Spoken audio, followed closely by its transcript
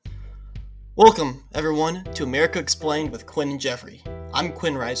Welcome, everyone, to America Explained with Quinn and Jeffrey. I'm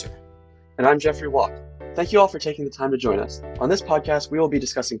Quinn Reiser. And I'm Jeffrey Walk. Thank you all for taking the time to join us. On this podcast, we will be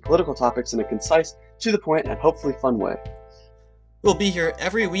discussing political topics in a concise, to the point, and hopefully fun way. We'll be here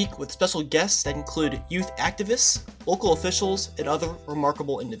every week with special guests that include youth activists, local officials, and other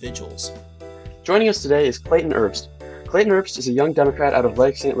remarkable individuals. Joining us today is Clayton Erbst. Clayton Erbst is a young Democrat out of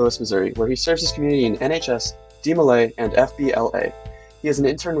Lake St. Louis, Missouri, where he serves his community in NHS, DMLA, and FBLA. He is an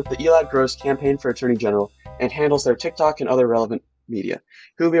intern with the Elad Gross Campaign for Attorney General and handles their TikTok and other relevant media.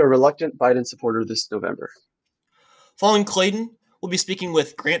 He will be a reluctant Biden supporter this November. Following Clayton, we'll be speaking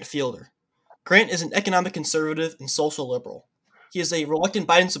with Grant Fielder. Grant is an economic conservative and social liberal. He is a reluctant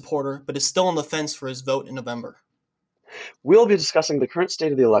Biden supporter, but is still on the fence for his vote in November. We'll be discussing the current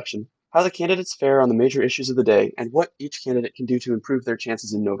state of the election, how the candidates fare on the major issues of the day, and what each candidate can do to improve their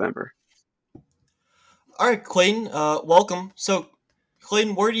chances in November. All right, Clayton, welcome. So,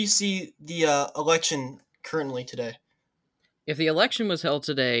 Clayton, where do you see the election currently today? If the election was held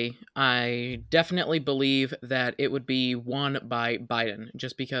today, I definitely believe that it would be won by Biden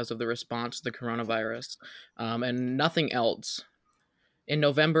just because of the response to the coronavirus and nothing else. In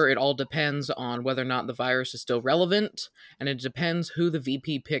November, it all depends on whether or not the virus is still relevant, and it depends who the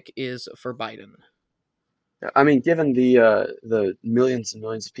VP pick is for Biden. I mean, given the millions and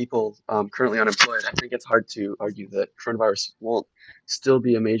millions of people currently unemployed, I think it's hard to argue that coronavirus won't still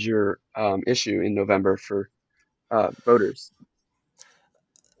be a major issue in November for voters.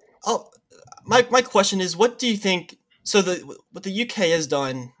 Oh, my question is, what do you think? So what the UK has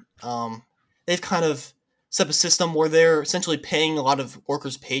done, they've kind of set up a system where they're essentially paying a lot of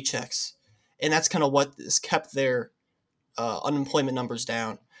workers' paychecks, and that's kind of what has kept their unemployment numbers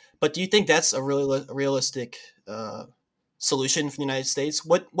down. But do you think that's a really realistic solution for the United States?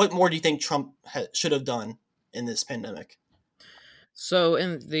 What more do you think Trump should have done in this pandemic? So,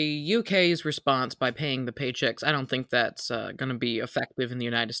 in the UK's response by paying the paychecks, I don't think that's going to be effective in the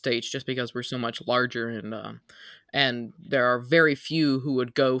United States, just because we're so much larger, and there are very few who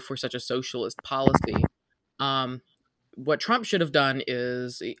would go for such a socialist policy. Um, what Trump should have done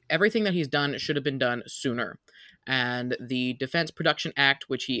is everything that he's done should have been done sooner. And the Defense Production Act,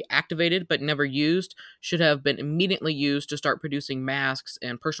 which he activated but never used, should have been immediately used to start producing masks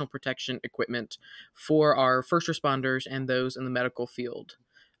and personal protection equipment for our first responders and those in the medical field.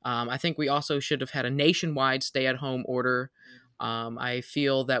 I think we also should have had a nationwide stay at home order. I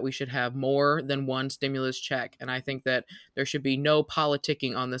feel that we should have more than one stimulus check, and I think that there should be no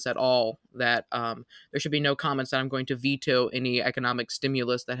politicking on this at all. That there should be no comments that I'm going to veto any economic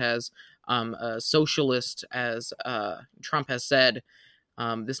stimulus that has a socialist, as Trump has said.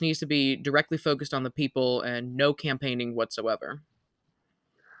 This needs to be directly focused on the people and no campaigning whatsoever.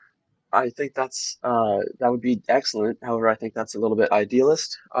 I think that would be excellent. However, I think that's a little bit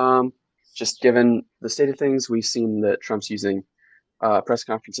idealist. Just given the state of things, we've seen that Trump's using press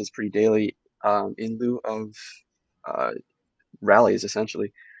conferences pretty daily in lieu of rallies,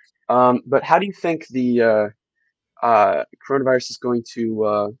 essentially. But how do you think the coronavirus is going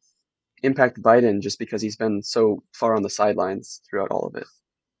to impact Biden just because he's been so far on the sidelines throughout all of it?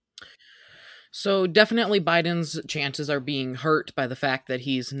 So definitely Biden's chances are being hurt by the fact that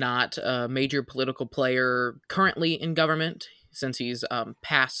he's not a major political player currently in government, since he's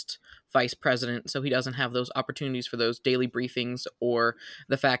past vice president, so he doesn't have those opportunities for those daily briefings, or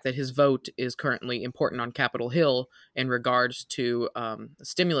the fact that his vote is currently important on Capitol Hill in regards to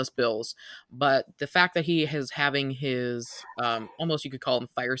stimulus bills. But the fact that he is having his, almost you could call them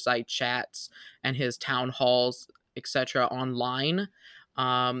fireside chats and his town halls, etc., online,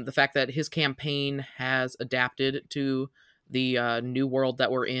 the fact that his campaign has adapted to the new world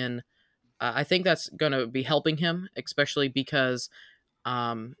that we're in, I think that's going to be helping him, especially because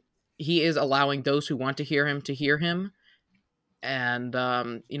he is allowing those who want to hear him. And,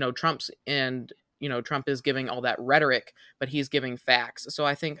 Trump is giving all that rhetoric, but he's giving facts. So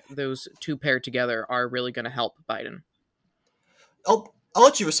I think those two paired together are really going to help Biden. I'll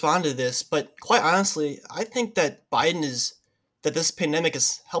let you respond to this, but quite honestly, I think that this pandemic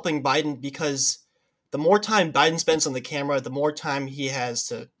is helping Biden because the more time Biden spends on the camera, the more time he has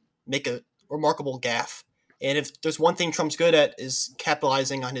to make a remarkable gaffe. And if there's one thing Trump's good at is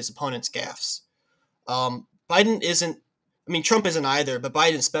capitalizing on his opponent's gaffes. Biden isn't. I mean, Trump isn't either, but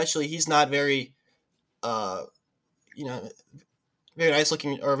Biden especially. He's not very, uh, very nice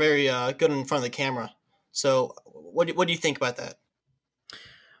looking or very good in front of the camera. So, what do you think about that?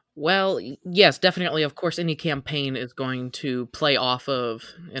 Well, yes, definitely. Of course, any campaign is going to play off of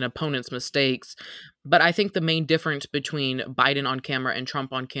an opponent's mistakes. But I think the main difference between Biden on camera and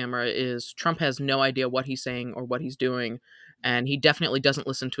Trump on camera is Trump has no idea what he's saying or what he's doing. and he definitely doesn't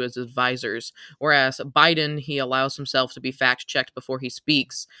listen to his advisors. Whereas Biden, he allows himself to be fact checked before he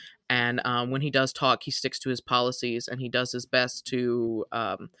speaks, and when he does talk, he sticks to his policies, and he does his best to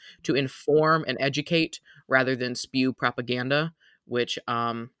inform and educate rather than spew propaganda, which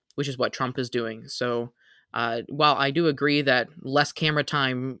is what Trump is doing. So while I do agree that less camera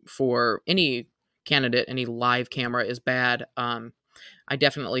time for any candidate, any live camera is bad, I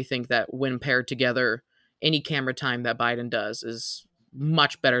definitely think that when paired together, any camera time that Biden does is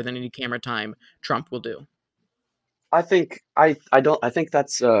much better than any camera time Trump will do. I think I think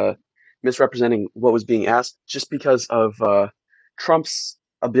that's misrepresenting what was being asked just because of Trump's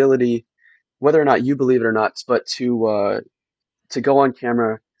ability, whether or not you believe it or not, but to go on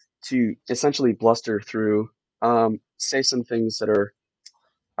camera to essentially bluster through, say some things that are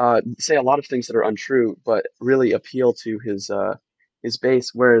say a lot of things that are untrue, but really appeal to his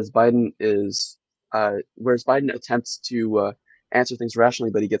base, whereas Biden attempts to answer things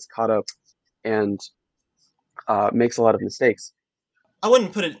rationally, but he gets caught up and makes a lot of mistakes. I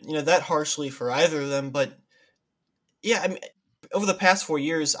wouldn't put it that harshly for either of them, but yeah, I mean, over the past 4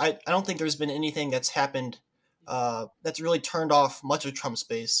 years, I don't think there's been anything that's happened that's really turned off much of Trump's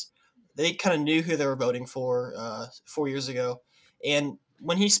base. They kind of knew who they were voting for 4 years ago, and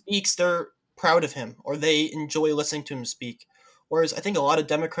when he speaks, they're proud of him or they enjoy listening to him speak. Whereas I think a lot of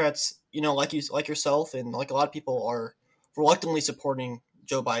Democrats, like yourself and like a lot of people, are reluctantly supporting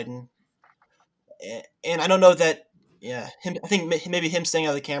Joe Biden, and I don't know that. Yeah, him. I think maybe him staying out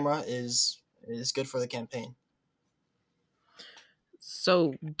of the camera is good for the campaign.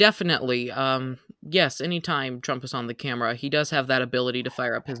 So definitely, yes, anytime Trump is on the camera, he does have that ability to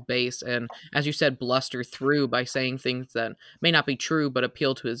fire up his base and, as you said, bluster through by saying things that may not be true but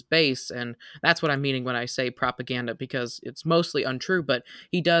appeal to his base. And that's what I'm meaning when I say propaganda, because it's mostly untrue. But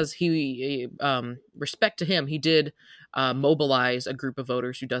respect to him, he did mobilize a group of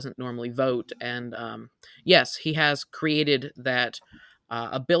voters who doesn't normally vote, and yes, he has created that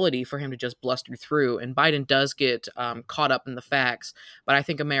ability for him to just bluster through. And Biden does get caught up in the facts, but I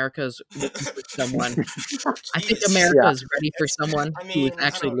think America's ready for someone. I think Jeez. America Yeah, is ready for someone I who is mean, I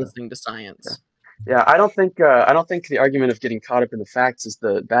actually don't know. listening to yeah, science. yeah. I don't think the argument of getting caught up in the facts is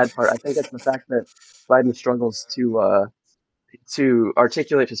the bad part. I think it's the fact that Biden struggles to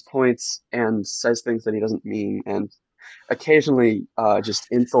articulate his points and says things that he doesn't mean, and occasionally just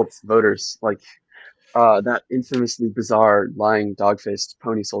insults voters, like that infamously bizarre lying dog-faced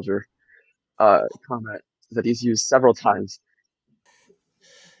pony soldier comment that he's used several times.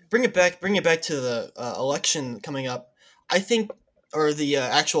 Bring it back to the election coming up. I think, or the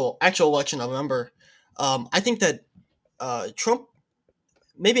actual election of November. I think that Trump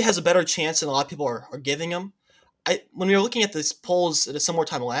maybe has a better chance than a lot of people are giving him. When we were looking at these polls at a similar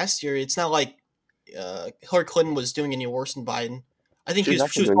time last year, it's not like Hillary Clinton was doing any worse than Biden. I think She was she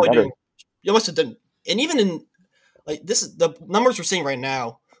actually was doing probably better. doing. You must have done, and even in like this is the numbers we're seeing right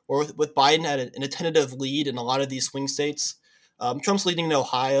now, or with Biden in a tentative lead in a lot of these swing states. Trump's leading in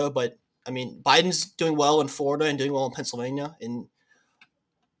Ohio, but I mean Biden's doing well in Florida and doing well in Pennsylvania, and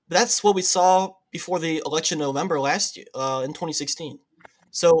that's what we saw before the election in November last year in 2016.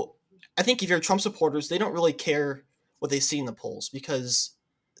 So I think if you're Trump supporters, they don't really care what they see in the polls because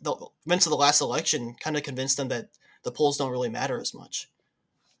the events of the last election kind of convinced them that the polls don't really matter as much.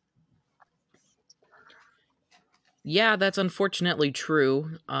 Yeah, that's unfortunately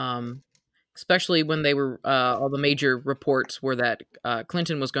true. Especially when they were all the major reports were that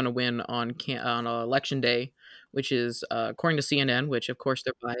Clinton was going to win on election day, which is according to CNN, which of course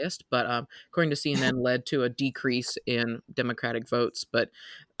they're biased, but according to CNN, led to a decrease in Democratic votes. But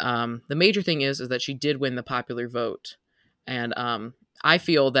the major thing is that she did win the popular vote, and I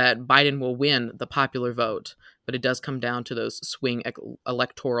feel that Biden will win the popular vote, but it does come down to those swing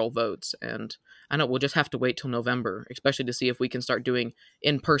electoral votes, and I know we'll just have to wait till November, especially to see if we can start doing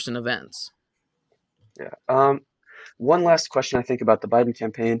in-person events. Yeah. One last question I think about the Biden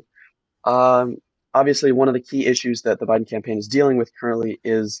campaign. Um, Obviously, one of the key issues that the Biden campaign is dealing with currently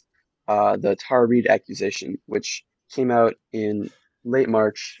is the Tara Reade accusation, which came out in late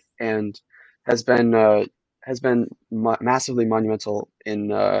March and has been massively monumental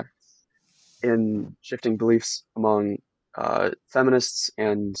in shifting beliefs among feminists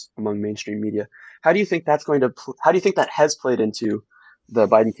and among mainstream media. How do you think how do you think that has played into the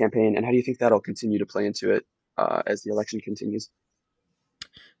Biden campaign, and how do you think that'll continue to play into it as the election continues?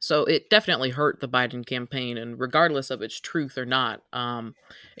 So it definitely hurt the Biden campaign, and regardless of its truth or not,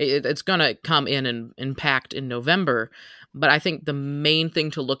 it's going to come in and impact in November. But I think the main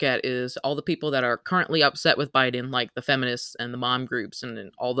thing to look at is all the people that are currently upset with Biden, like the feminists and the mom groups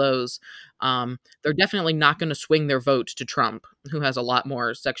and all those. They're definitely not going to swing their vote to Trump, who has a lot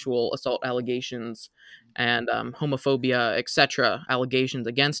more sexual assault allegations and homophobia, etc., allegations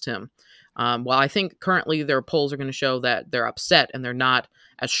against him. While I think currently their polls are going to show that they're upset and they're not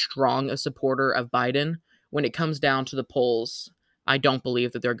as strong a supporter of Biden, when it comes down to the polls, I don't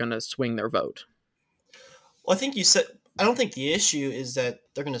believe that they're going to swing their vote. Well, I think you said, I don't think the issue is that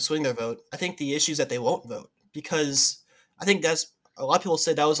they're going to swing their vote. I think the issue is that they won't vote, because I think that's a lot of people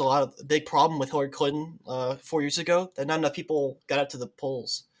say that was a big problem with Hillary Clinton 4 years ago, that not enough people got out to the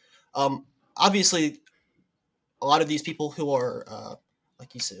polls. Obviously, a lot of these people who are,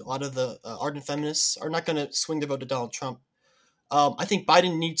 like you said, a lot of the ardent feminists are not going to swing their vote to Donald Trump. I think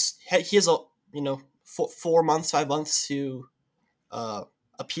Biden he has 4 months, 5 months to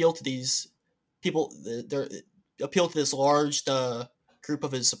appeal to these people, appeal to this large group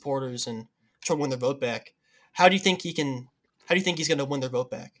of his supporters and try to win their vote back. How do you think he's going to win their vote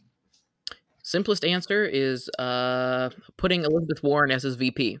back? Simplest answer is putting Elizabeth Warren as his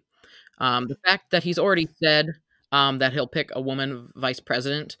VP. The fact that he's already said that he'll pick a woman vice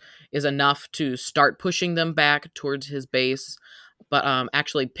president is enough to start pushing them back towards his base. But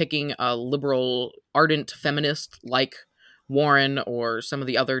actually picking a liberal, ardent feminist like Warren or some of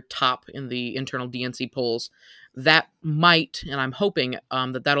the other top in the internal DNC polls, that might, and I'm hoping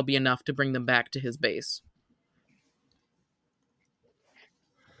that'll be enough to bring them back to his base.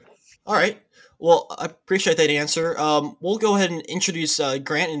 All right. Well, I appreciate that answer. We'll go ahead and introduce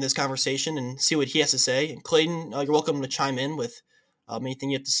Grant in this conversation and see what he has to say. And Clayton, you're welcome to chime in with anything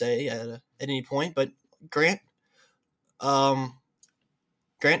you have to say at any point. But Grant, welcome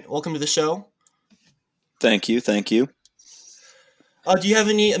to the show. Thank you. Do you have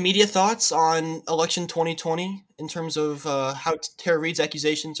any immediate thoughts on election 2020 in terms of how Tara Reade's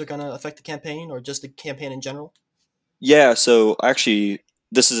accusations are going to affect the campaign, or just the campaign in general? Yeah, so actually,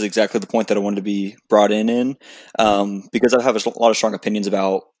 this is exactly the point that I wanted to be brought in, because I have a lot of strong opinions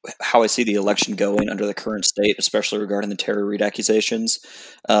about how I see the election going under the current state, especially regarding the Tara Reade accusations.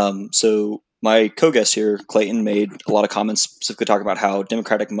 So my co-guest here, Clayton, made a lot of comments specifically talking about how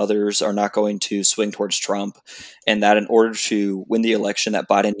Democratic mothers are not going to swing towards Trump, and that in order to win the election, that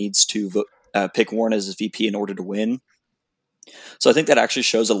Biden needs to pick Warren as his VP in order to win. So I think that actually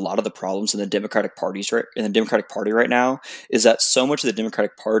shows a lot of the problems in the Democratic Party right now, is that so much of the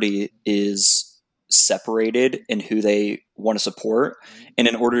Democratic Party is separated in who they want to support. And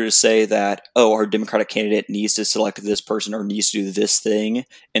in order to say that, oh, our Democratic candidate needs to select this person or needs to do this thing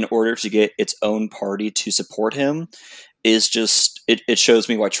in order to get its own party to support him, is just, it shows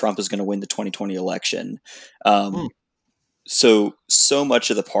me why Trump is going to win the 2020 election. So much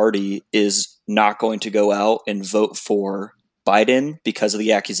of the party is not going to go out and vote for Biden because of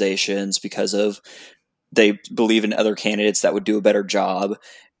the accusations, because of they believe in other candidates that would do a better job.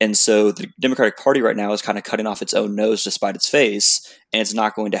 And so the Democratic Party right now is kind of cutting off its own nose despite its face, and it's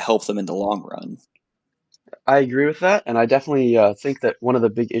not going to help them in the long run. I agree with that, and I definitely think that one of the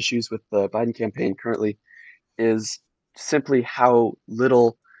big issues with the Biden campaign currently is simply how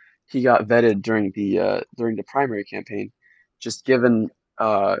little he got vetted during the primary campaign. Just given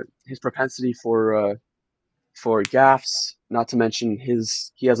his propensity for gaffes, not to mention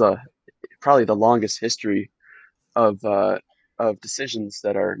he has probably the longest history of decisions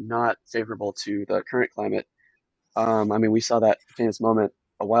that are not favorable to the current climate. I mean, we saw that famous moment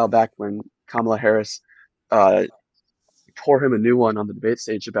a while back when Kamala Harris tore him a new one on the debate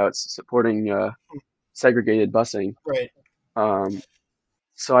stage about supporting segregated busing. Right.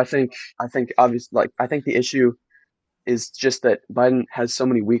 So I think obviously, I think the issue is just that Biden has so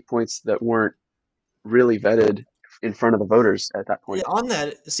many weak points that weren't really vetted in front of the voters at that point. Yeah, on that,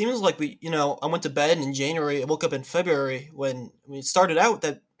 it seems like I went to bed in January, I woke up in February when it started out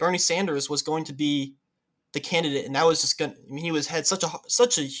that Bernie Sanders was going to be the candidate, and that was just going. I mean, he had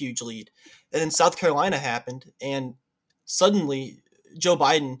such a huge lead, and then South Carolina happened, and suddenly Joe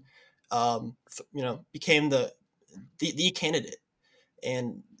Biden, became the candidate,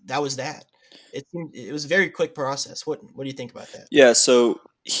 and that was that. It was a very quick process. What do you think about that? Yeah, so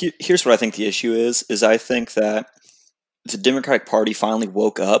here's what I think the issue is I think that the Democratic Party finally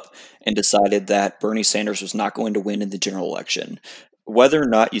woke up and decided that Bernie Sanders was not going to win in the general election. whether or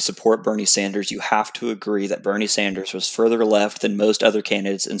not you support Bernie Sanders, you have to agree that Bernie Sanders was further left than most other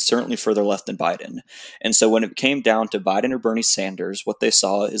candidates and certainly further left than Biden. And so when it came down to Biden or Bernie Sanders, what they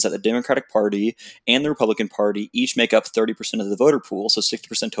saw is that the Democratic Party and the Republican Party each make up 30% of the voter pool, so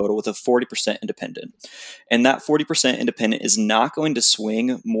 60% total, with a 40% independent. And that 40% independent is not going to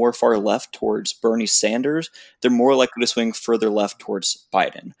swing more far left towards Bernie Sanders. They're more likely to swing further left towards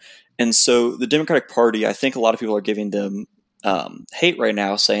Biden. And so the Democratic Party, I think a lot of people are giving them hate right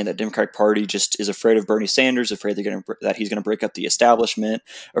now, saying that Democratic Party just is afraid of Bernie Sanders, afraid that he's going to break up the establishment,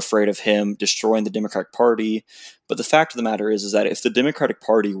 afraid of him destroying the Democratic Party. But the fact of the matter is that if the Democratic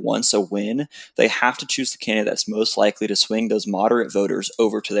Party wants a win, they have to choose the candidate that's most likely to swing those moderate voters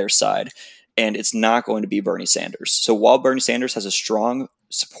over to their side. And it's not going to be Bernie Sanders. So while Bernie Sanders has a strong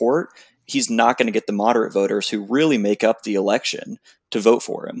support, he's not going to get the moderate voters who really make up the election to vote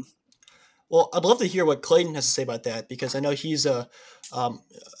for him. Well, I'd love to hear what Clayton has to say about that, because I know he's a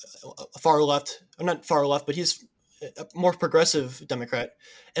far left, not far left, but he's a more progressive Democrat.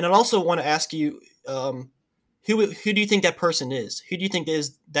 And I'd also want to ask you, who do you think that person is? Who do you think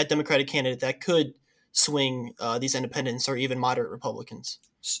is that Democratic candidate that could swing these independents or even moderate Republicans?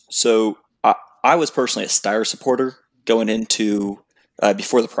 So I was personally a Steyer supporter going into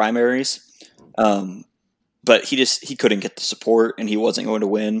before the primaries, but he couldn't get the support and he wasn't going to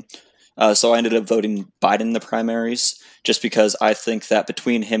win. So I ended up voting Biden in the primaries just because I think that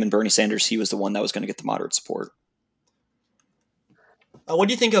between him and Bernie Sanders, he was the one that was going to get the moderate support. What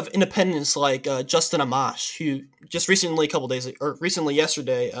do you think of independents like Justin Amash, who just recently,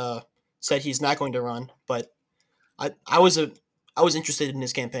 yesterday, said he's not going to run? But I was interested in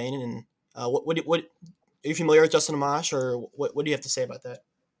his campaign, and what are you familiar with Justin Amash, or what do you have to say about that?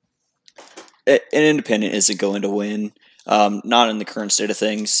 An independent isn't going to win. Not in the current state of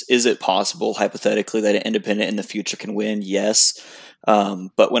things. Is it possible, hypothetically, that an independent in the future can win? Yes.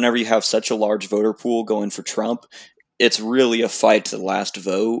 But whenever you have such a large voter pool going for Trump, it's really a fight to the last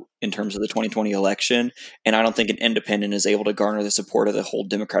vote in terms of the 2020 election. And I don't think an independent is able to garner the support of the whole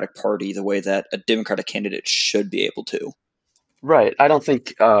Democratic Party the way that a Democratic candidate should be able to. Right. I don't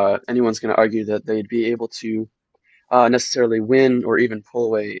think anyone's going to argue that they'd be able to necessarily win or even pull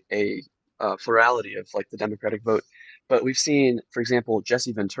away a plurality of like the Democratic vote. But we've seen, for example,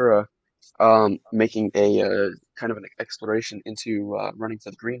 Jesse Ventura making a kind of an exploration into running for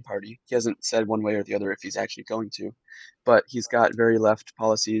the Green Party. He hasn't said one way or the other if he's actually going to, but he's got very left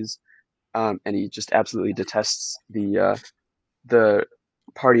policies, and he just absolutely detests the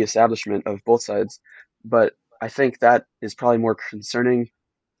party establishment of both sides. But I think that is probably more concerning,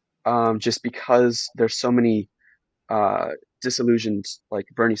 just because there's so many disillusioned like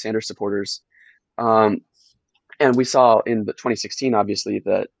Bernie Sanders supporters. And we saw in the 2016, obviously,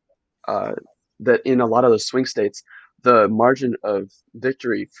 that that in a lot of those swing states, the margin of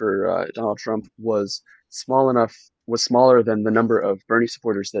victory for Donald Trump was smaller than the number of Bernie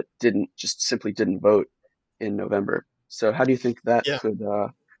supporters that simply didn't vote in November. So how do you think that could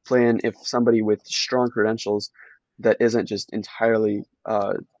play in if somebody with strong credentials that isn't just entirely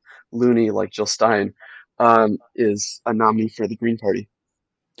loony like Jill Stein is a nominee for the Green Party?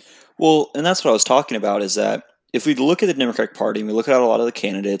 Well, and that's what I was talking about, is that if we look at the Democratic Party and we look at a lot of the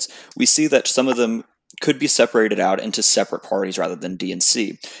candidates, we see that some of them could be separated out into separate parties rather than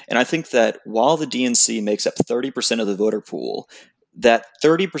DNC. And I think that while the DNC makes up 30% of the voter pool, that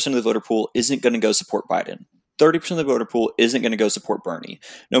 30% of the voter pool isn't going to go support Biden. 30% of the voter pool isn't going to go support Bernie.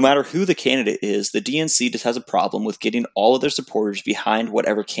 No matter who the candidate is, the DNC just has a problem with getting all of their supporters behind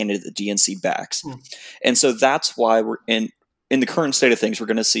whatever candidate the DNC backs. And so that's why we're in the current state of things, we're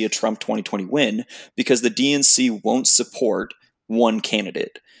going to see a Trump 2020 win, because the DNC won't support one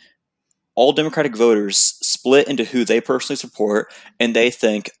candidate. All Democratic voters split into who they personally support, and they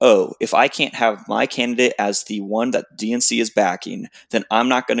think, oh, if I can't have my candidate as the one that DNC is backing, then I'm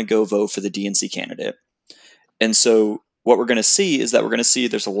not going to go vote for the DNC candidate. And so what we're going to see is that we're going to see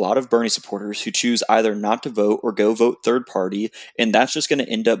there's a lot of Bernie supporters who choose either not to vote or go vote third party, and that's just going to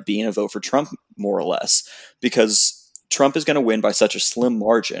end up being a vote for Trump, more or less, because Trump is going to win by such a slim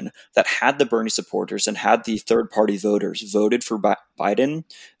margin that had the Bernie supporters and had the third-party voters voted for Biden,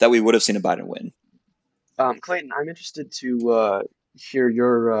 that we would have seen a Biden win. Clayton, I'm interested to hear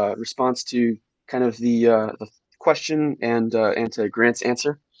your response to kind of the question and to Grant's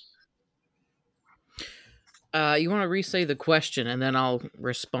answer. You want to re-say the question, and then I'll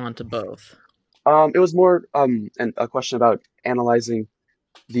respond to both. It was more a question about analyzing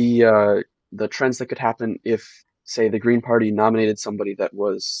the trends that could happen if, say, the Green Party nominated somebody that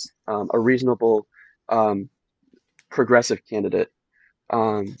was a reasonable progressive candidate.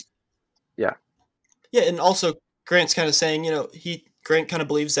 Yeah, and also Grant's kind of saying, he Grant kind of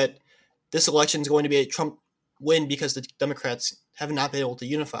believes that this election is going to be a Trump win because the Democrats have not been able to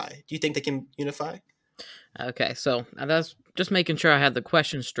unify. Do you think they can unify? Okay, so that's just making sure I had the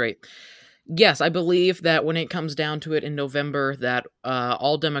question straight. Yes, I believe that when it comes down to it in November, that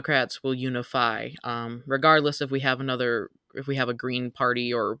all Democrats will unify, regardless if we have a Green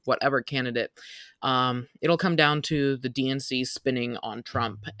Party or whatever candidate. It'll come down to the DNC spinning on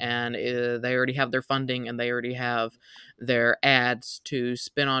Trump, and they already have their funding and they already have their ads to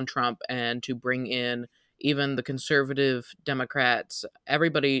spin on Trump and to bring in even the conservative Democrats,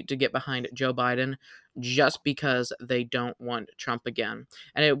 everybody to get behind Joe Biden just because they don't want Trump again.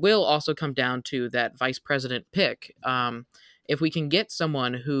 And it will also come down to that vice president pick. If we can get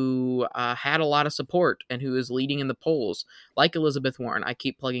someone who had a lot of support and who is leading in the polls, like Elizabeth Warren, I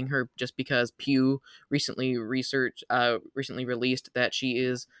keep plugging her just because Pew recently released that she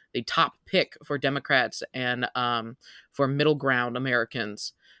is the top pick for Democrats and for middle ground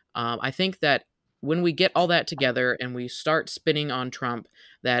Americans. I think that when we get all that together and we start spinning on Trump,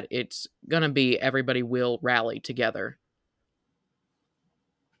 that it's going to be everybody will rally together.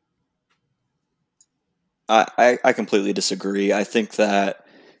 I completely disagree. I think that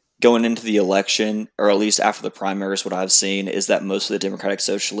going into the election, or at least after the primaries, what I've seen is that most of the Democratic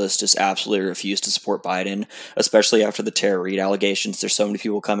Socialists just absolutely refuse to support Biden, especially after the Tara Reade allegations. There's so many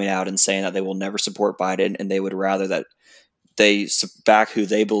people coming out and saying that they will never support Biden, and they would rather that they back who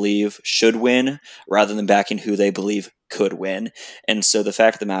they believe should win rather than backing who they believe could win. And so the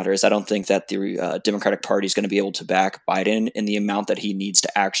fact of the matter is, I don't think that the Democratic Party is going to be able to back Biden in the amount that he needs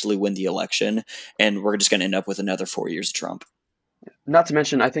to actually win the election. And we're just going to end up with another 4 years of Trump. Not to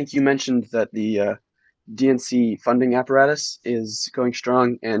mention, I think you mentioned that the DNC funding apparatus is going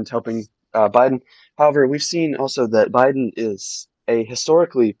strong and helping Biden. However, we've seen also that Biden is a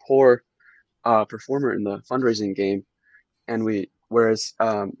historically poor performer in the fundraising game. And whereas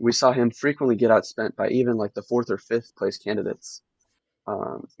we saw him frequently get outspent by even like the fourth or fifth place candidates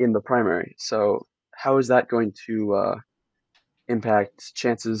in the primary. So how is that going to impact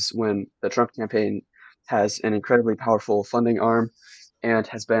chances when the Trump campaign has an incredibly powerful funding arm and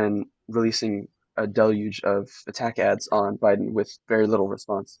has been releasing a deluge of attack ads on Biden with very little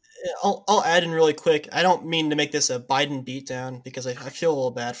response? I'll add in really quick. I don't mean to make this a Biden beatdown because I feel a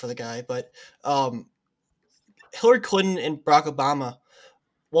little bad for the guy, but Hillary Clinton and Barack Obama,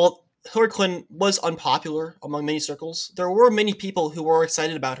 well, Hillary Clinton was unpopular among many circles. There were many people who were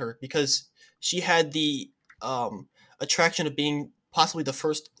excited about her because she had the attraction of being possibly the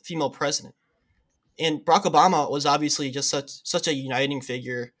first female president. And Barack Obama was obviously just such a uniting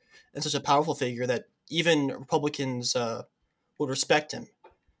figure and such a powerful figure that even Republicans would respect him.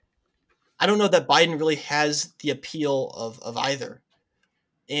 I don't know that Biden really has the appeal of either.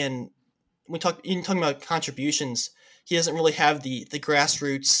 And even talking about contributions, he doesn't really have the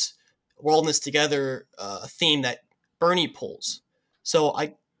grassroots, we're all in this together theme that Bernie pulls. So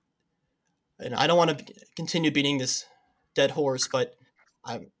I don't want to continue beating this dead horse, but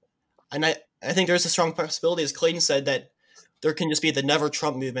I think there's a strong possibility, as Clayton said, that there can just be the never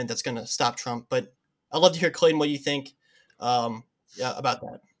Trump movement that's going to stop Trump. But I'd love to hear, Clayton, what you think about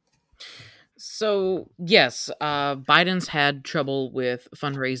that. So, yes, Biden's had trouble with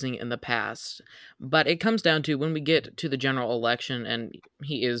fundraising in the past, but it comes down to when we get to the general election, and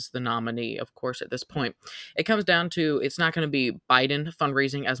he is the nominee, of course, at this point, it comes down to it's not going to be Biden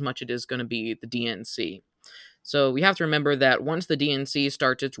fundraising as much as it is going to be the DNC. So we have to remember that once the DNC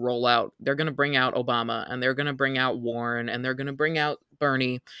starts its rollout, they're going to bring out Obama, and they're going to bring out Warren, and they're going to bring out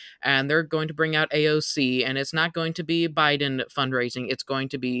Bernie, and they're going to bring out AOC, and it's not going to be Biden fundraising. It's going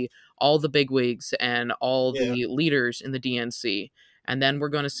to be all the bigwigs and all the leaders in the DNC. And then we're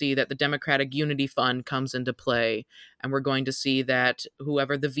going to see that the Democratic Unity Fund comes into play, and we're going to see that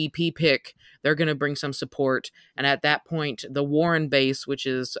whoever the VP pick, they're going to bring some support. And at that point, the Warren base, which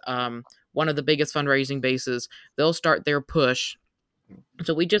is one of the biggest fundraising bases, they'll start their push.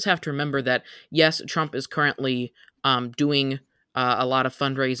 So we just have to remember that, yes, Trump is currently doing a lot of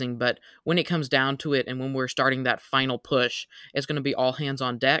fundraising, but when it comes down to it and when we're starting that final push, it's going to be all hands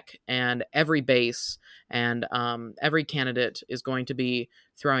on deck, and every base and every candidate is going to be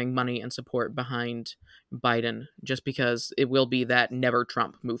throwing money and support behind Biden, just because it will be that never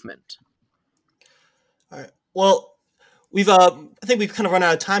Trump movement. All right. Well, I think we've kind of run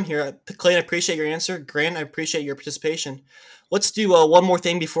out of time here. Clayton, I appreciate your answer. Grant, I appreciate your participation. Let's do one more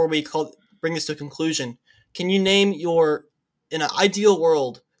thing before we bring this to a conclusion. Can you name in an ideal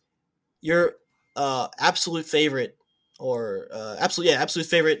world, your absolute favorite or absolute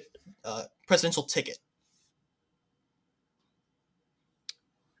favorite presidential ticket?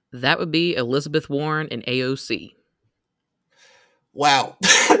 That would be Elizabeth Warren and AOC. Wow.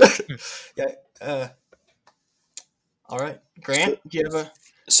 Yeah. All right, Grant, do you have a?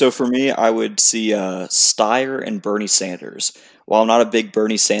 So for me, I would see Steyer and Bernie Sanders. While I'm not a big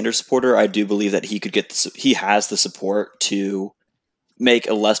Bernie Sanders supporter, I do believe that he could get he has the support to make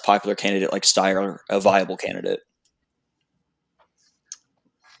a less popular candidate like Steyer a viable candidate.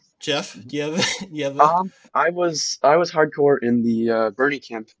 Jeff, do you have? You have a? I was hardcore in the Bernie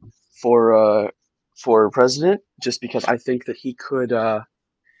camp for president, just because I think that he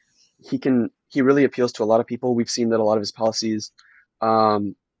really appeals to a lot of people. We've seen that a lot of his policies,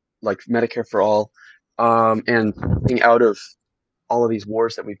 um, like Medicare for all, and getting out of all of these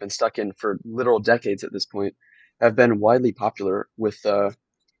wars that we've been stuck in for literal decades at this point, have been widely popular with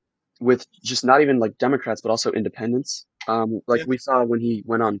just not even like Democrats, but also independents. Like Yeah. we saw when he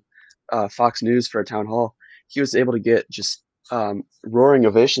went on Fox News for a town hall, he was able to get just roaring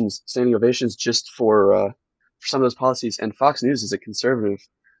ovations, standing ovations, just for some of those policies. And Fox News is a conservative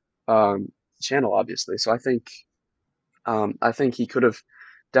um, channel, obviously. So I think he could have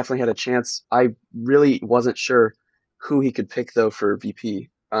definitely had a chance. I really wasn't sure who he could pick though for VP,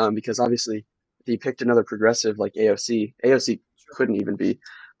 because obviously if he picked another progressive like AOC couldn't even be.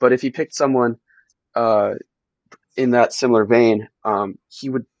 But if he picked someone uh, in that similar vein,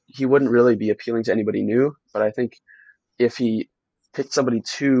 he wouldn't really be appealing to anybody new. But I think if he picked somebody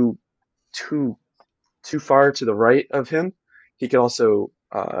too too far to the right of him, he could also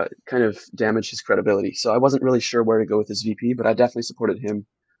kind of damage his credibility. So I wasn't really sure where to go with his VP, but I definitely supported him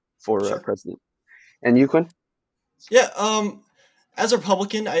for Sure. president. And you, Quinn? Yeah. As a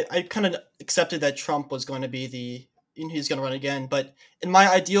Republican, I kind of accepted that Trump was going to be he's going to run again. But in my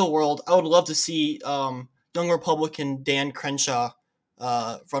ideal world, I would love to see young Republican Dan Crenshaw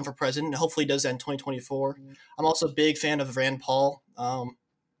run for president. Hopefully, he does that in 2024. I'm also a big fan of Rand Paul.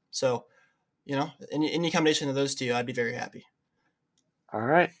 So, any combination of those two, I'd be very happy. All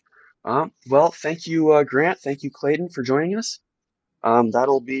right. Well, thank you, Grant. Thank you, Clayton, for joining us.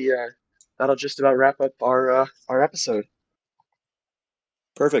 That'll just about wrap up our episode.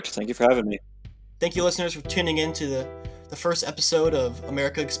 Perfect. Thank you for having me. Thank you, listeners, for tuning in to the first episode of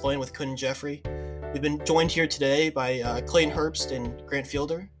America Explained with Quinn and Jeffrey. We've been joined here today by Clayton Herbst and Grant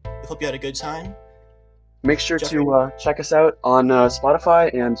Fielder. We hope you had a good time. Make sure Jeffrey? to check us out on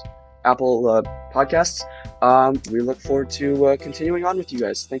Spotify and Apple Podcasts. We look forward to continuing on with you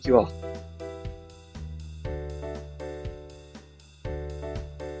guys. Thank you all.